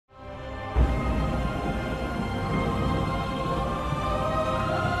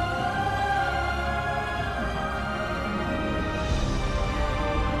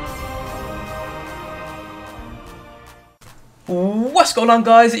What's going on,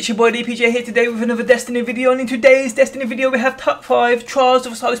 guys? It's your boy DPJ here today with another Destiny video, and in today's Destiny video we have top 5 Trials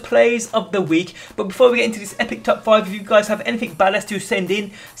of Osiris plays of the week. But before we get into this epic top 5, if you guys have anything badass to send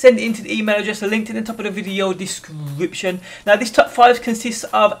it into the email address linked in the top of the video description. Now this top 5 consists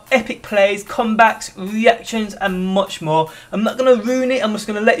of epic plays, comebacks, reactions and much more. I'm not going to ruin it, I'm just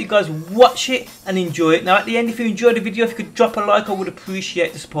going to let you guys watch it and enjoy it. Now at the end, if you enjoyed the video, if you could drop a like, I would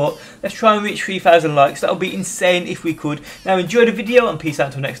appreciate the support. Let's try and reach 3,000 likes, that would be insane if we could. Now enjoy the video and peace out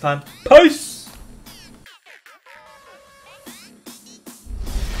until next time. Peace!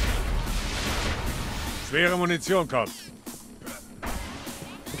 Schwere Munition kommt.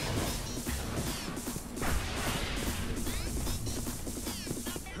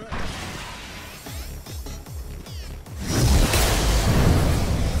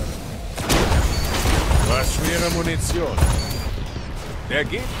 Du hast schwere Munition. Der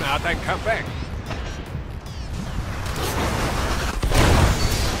Gegner hat ein Comeback.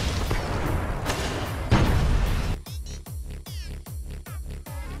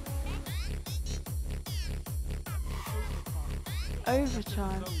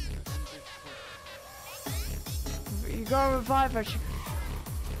 Overtime. You gotta revive her.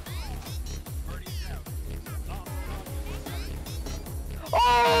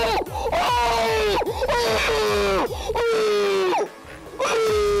 Oh! Oh!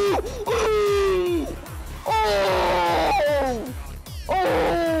 Oh!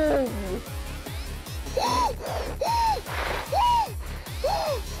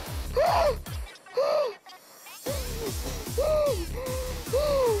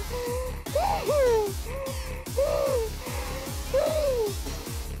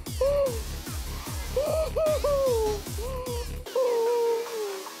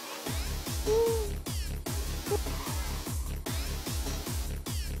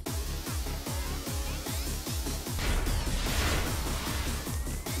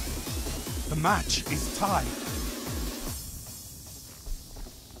 The match is tied.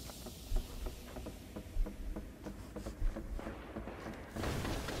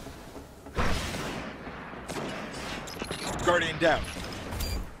 Guardian down.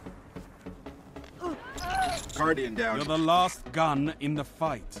 Guardian down. You're the last gun in the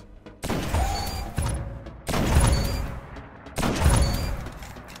fight.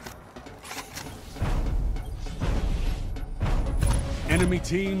 Enemy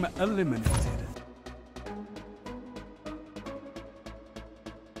team eliminated.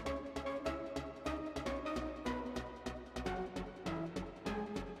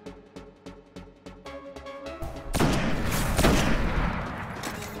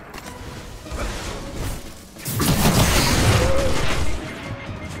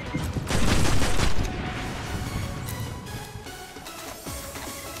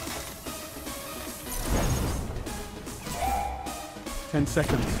 Ten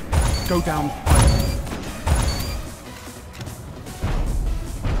seconds. Go down.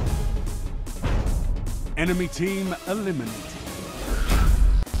 Enemy team eliminated.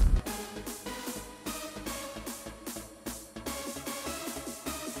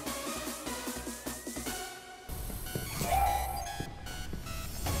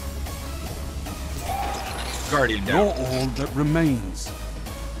 Guardian down. You're all that remains.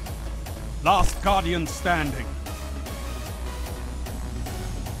 Last Guardian standing.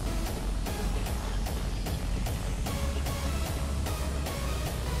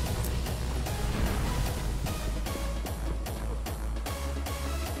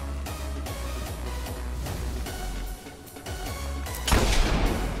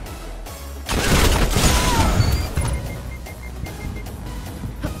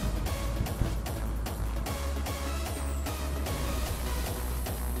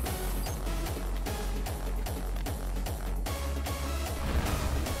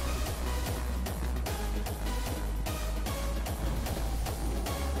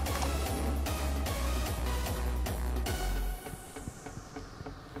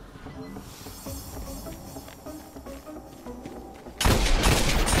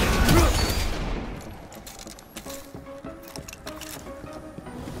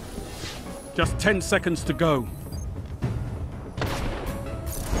 Just 10 seconds to go.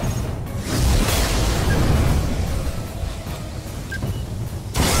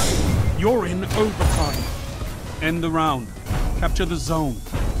 You're in overtime. End the round. Capture the zone.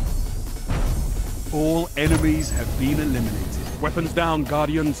 All enemies have been eliminated. Weapons down,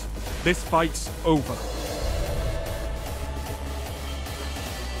 Guardians. This fight's over.